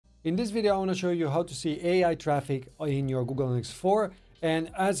In this video, I want to show you how to see AI traffic in your Google Analytics 4. And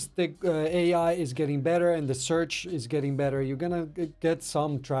as the AI is getting better and the search is getting better, you're going to get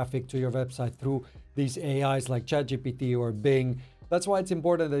some traffic to your website through these AIs like ChatGPT or Bing. That's why it's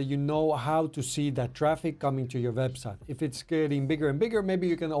important that you know how to see that traffic coming to your website. If it's getting bigger and bigger, maybe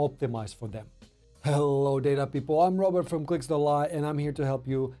you can optimize for them. Hello data people, I'm Robert from Clicks.ai and I'm here to help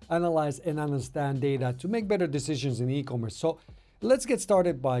you analyze and understand data to make better decisions in e-commerce. So let's get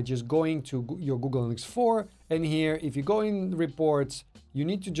started by just going to your Google Analytics 4, and here if you go in reports, you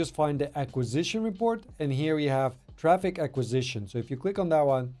need to just find the acquisition report, and here we have traffic acquisition. So if you click on that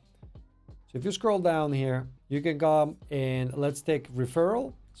one, so if you scroll down here, you can come and let's take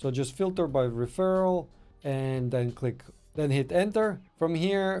referral. So just filter by referral and then hit enter. From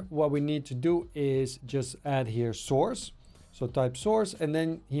here, what we need to do is just add here source. So type source, and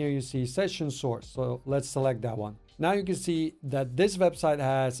then here you see session source. So let's select that one. Now you can see that this website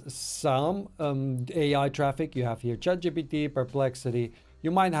has some AI traffic. You have here ChatGPT, Perplexity. You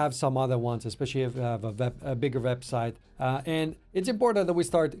might have some other ones, especially if you have a bigger website. And it's important that we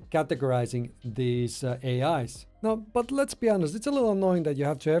start categorizing these AIs. Now, but let's be honest, it's a little annoying that you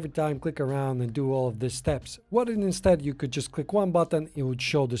have to every time click around and do all of these steps. What if instead you could just click one button, it would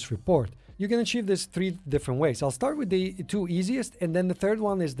show this report. You can achieve this 3 different ways. I'll start with the 2 easiest, and then the third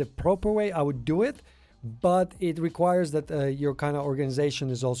one is the proper way I would do it. But it requires that your kind of organization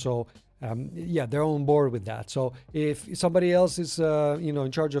is also, they're on board with that. So if somebody else is,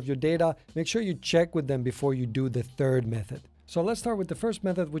 in charge of your data, make sure you check with them before you do the third method. So let's start with the first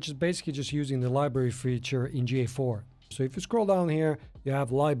method, which is basically just using the library feature in GA4. So if you scroll down here, you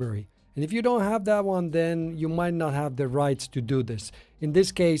have library. And if you don't have that one, then you might not have the rights to do this. In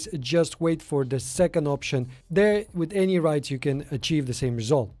this case, just wait for the second option. There, with any rights, you can achieve the same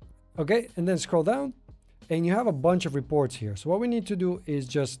result. Okay, and then scroll down. And you have a bunch of reports here. So what we need to do is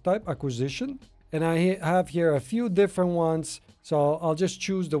just type acquisition. And I have here a few different ones. So I'll just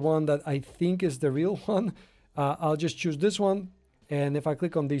choose the one that I think is the real one. I'll just choose this one. And if I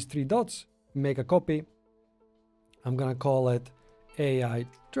click on these 3 dots, make a copy, I'm going to call it AI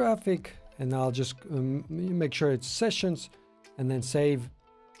traffic. And I'll just make sure it's sessions and then save.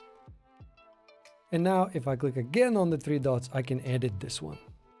 And now if I click again on the 3 dots, I can edit this one.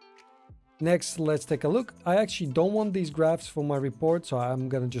 Next, let's take a look. I actually don't want these graphs for my report, so I'm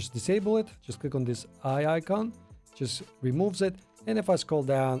going to just disable it. Just click on this eye icon, just removes it. And if I scroll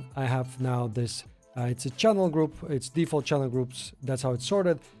down, I have now this, it's a channel group, it's default channel groups. That's how it's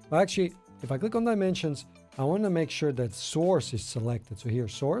sorted. But actually, if I click on dimensions, I want to make sure that source is selected. So here,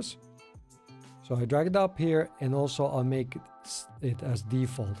 source. So I drag it up here, and also I'll make it as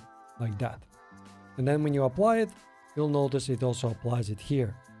default like that. And then when you apply it, you'll notice it also applies it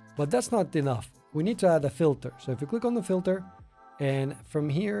here. But that's not enough. We need to add a filter. So if you click on the filter, and from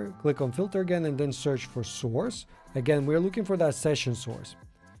here, click on filter again, and then search for source. Again, we're looking for that session source.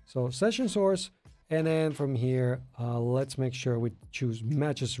 So session source, and then from here, let's make sure we choose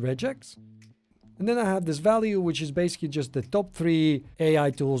matches regex. And then I have this value, which is basically just the top 3 AI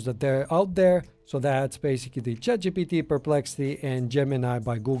tools that they're out there. So that's basically the ChatGPT, Perplexity, and Gemini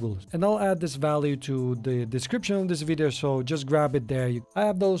by Google. And I'll add this value to the description of this video, so just grab it there. I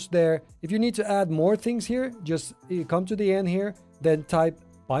have those there. If you need to add more things here, just come to the end here, then type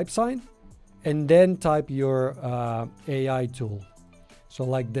pipe sign, and then type your AI tool. So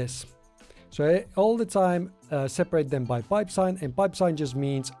like this. So all the time, separate them by pipe sign, and pipe sign just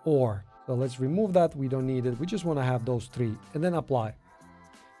means or. So let's remove that. We don't need it. We just want to have those 3, and then apply.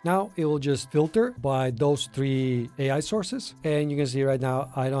 Now it will just filter by those 3 AI sources. And you can see right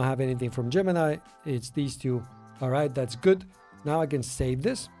now, I don't have anything from Gemini. It's these 2. All right, that's good. Now I can save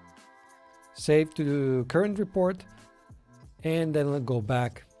this. Save to the current report. And then let's go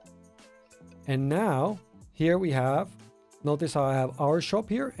back. And now here we have, notice how I have our shop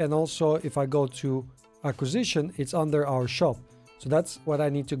here. And also if I go to acquisition, it's under our shop. So that's what I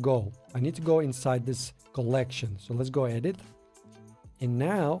need to go. I need to go inside this collection. So let's go edit. And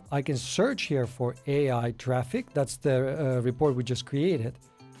now I can search here for AI traffic. That's the report we just created.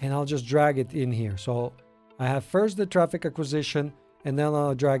 And I'll just drag it in here. So I have first the traffic acquisition, and then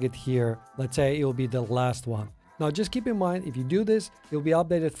I'll drag it here. Let's say it will be the last one. Now just keep in mind, if you do this, it will be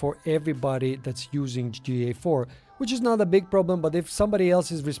updated for everybody that's using GA4, which is not a big problem. But if somebody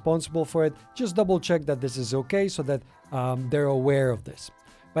else is responsible for it, just double check that this is okay so that they're aware of this.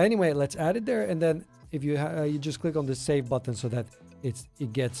 But anyway, let's add it there. And then if you just click on the save button so that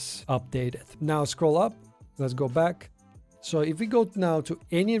it gets updated. Now scroll up, let's go back. So if we go now to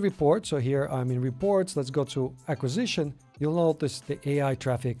any report, so here I'm in reports, let's go to acquisition, you'll notice the AI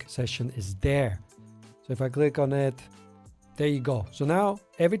traffic session is there. So if I click on it, There you go. So now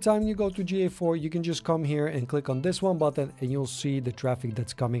every time you go to GA4, you can just come here and click on this one button and you'll see the traffic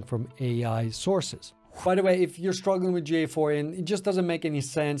that's coming from AI sources. By the way, if you're struggling with GA4 and it just doesn't make any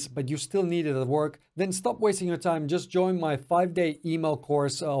sense, but you still need it at work, then stop wasting your time. Just join my 5-day email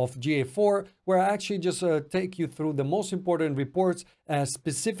course of GA4, where I actually just take you through the most important reports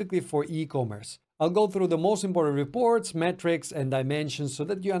specifically for e-commerce. I'll go through the most important reports, metrics, and dimensions so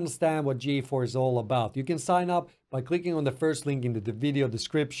that you understand what GA4 is all about. You can sign up by clicking on the first link in the video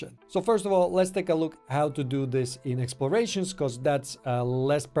description. So first of all, let's take a look how to do this in explorations, because that's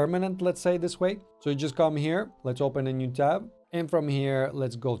less permanent, let's say this way. So you just come here, let's open a new tab. And from here,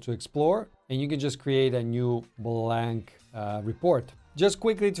 let's go to explore, and you can just create a new blank report. Just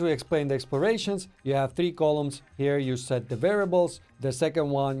quickly to explain the explorations, you have 3 columns. Here you set the variables, the second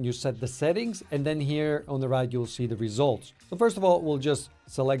one you set the settings, and then here on the right you'll see the results. So first of all, we'll just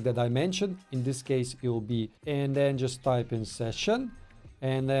select the dimension. In this case it will be, and then just type in session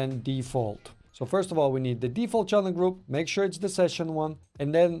and then default. So first of all, we need the default channel group, make sure it's the session one,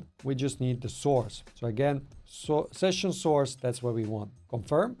 and then we just need the source. So again, session source, that's what we want.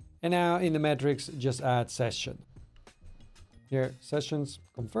 Confirm. And now in the metrics, just add session. Here, sessions,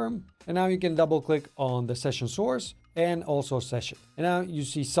 confirm. And now you can double click on the session source and also session. And now you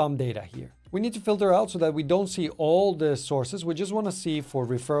see some data here. We need to filter out so that we don't see all the sources. We just want to see for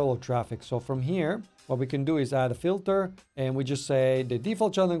referral traffic. So from here, what we can do is add a filter, and we just say the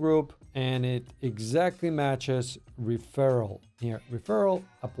default channel group, and it exactly matches referral. Here, referral,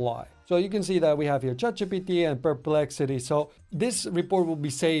 apply. So you can see that we have here ChatGPT and Perplexity. So this report will be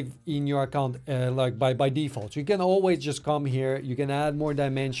saved in your account like by default. So you can always just come here, you can add more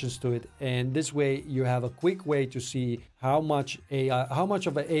dimensions to it, and this way you have a quick way to see how much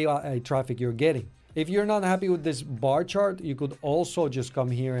of an AI traffic you're getting. If you're not happy with this bar chart, you could also just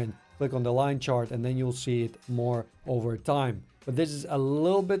come here and click on the line chart, and then you'll see it more over time. But this is a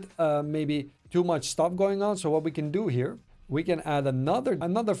little bit maybe too much stuff going on. So what we can do here, we can add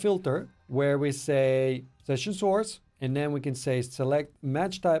another filter where we say session source, and then we can say select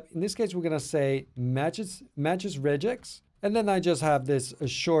match type. In this case, we're gonna say matches regex. And then I just have this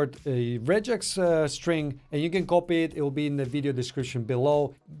short regex string, and you can copy it. It will be in the video description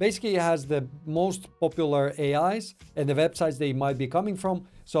below. Basically, it has the most popular AIs and the websites they might be coming from.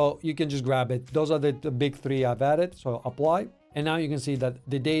 So you can just grab it. Those are the big 3 I've added. So apply. And now you can see that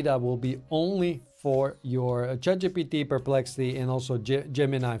the data will be only for your ChatGPT, Perplexity, and also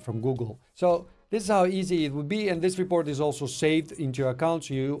Gemini from Google. So this is how easy it would be, and this report is also saved into your account.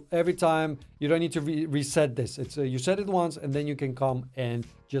 So you every time you don't need to reset this. It's you set it once, and then you can come and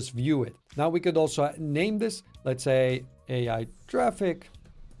just view it. Now we could also name this. Let's say AI traffic,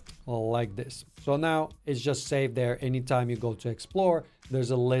 like this. So now it's just saved there. Anytime you go to explore,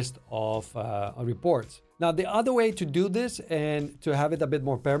 there's a list of reports. Now, the other way to do this and to have it a bit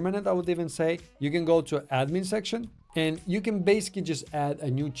more permanent, I would even say, you can go to admin section, and you can basically just add a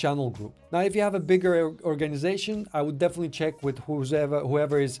new channel group. Now, if you have a bigger organization, I would definitely check with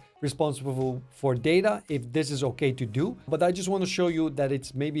whoever is responsible for data if this is okay to do. But I just want to show you that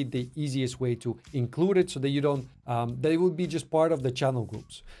it's maybe the easiest way to include it so that you don't, that it would be just part of the channel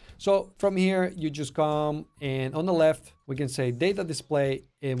groups. So from here, you just come, and on the left, we can say data display,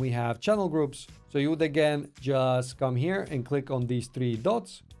 and we have channel groups. So you would again just come here and click on these 3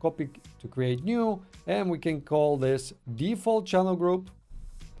 dots, copy to create new, and we can call this default channel group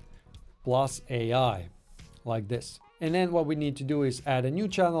plus AI, like this. And then what we need to do is add a new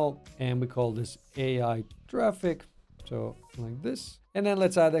channel, and we call this AI traffic. So like this. And then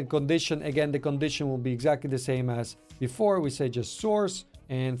let's add a condition. Again, the condition will be exactly the same as before. We say just source,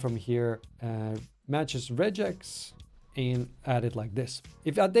 and from here matches regex, and add it like this.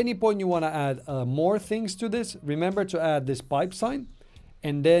 If at any point you want to add more things to this, remember to add this pipe sign,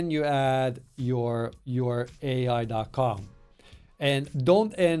 and then you add your AI.com. And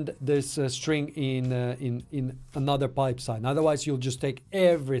don't end this string in another pipe sign. Otherwise, you'll just take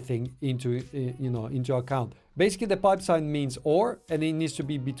everything into account. Basically, the pipe sign means or, and it needs to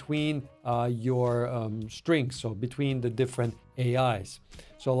be between your strings, so between the different AIs.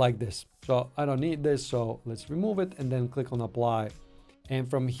 So like this. So I don't need this, so let's remove it and then click on apply. And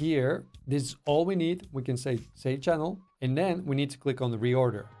from here, this is all we need. We can say save channel, and then we need to click on the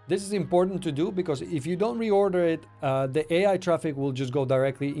reorder. This is important to do because if you don't reorder it, the AI traffic will just go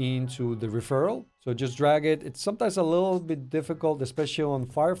directly into the referral. So just drag it. It's sometimes a little bit difficult, especially on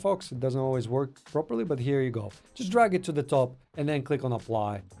Firefox. It doesn't always work properly, but here you go. Just drag it to the top and then click on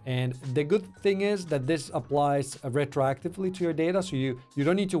apply. And the good thing is that this applies retroactively to your data. So you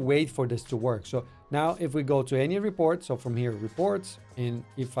don't need to wait for this to work. So now if we go to any report, so from here, reports, and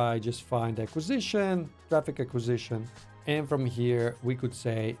if I just find acquisition, traffic acquisition, And from here, we could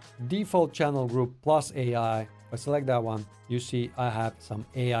say default channel group plus AI. If I select that one, you see I have some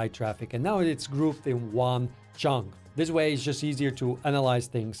AI traffic, and now it's grouped in one chunk. This way it's just easier to analyze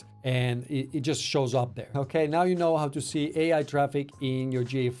things, and it just shows up there. Okay, now you know how to see AI traffic in your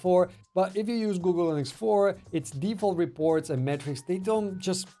GA4, but if you use Google Analytics 4, its default reports and metrics, they don't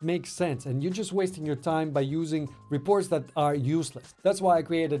just make sense, and you're just wasting your time by using reports that are useless. That's why I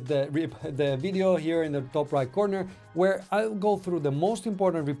created the video here in the top right corner, where I'll go through the most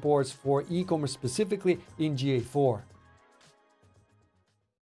important reports for e-commerce specifically in GA4.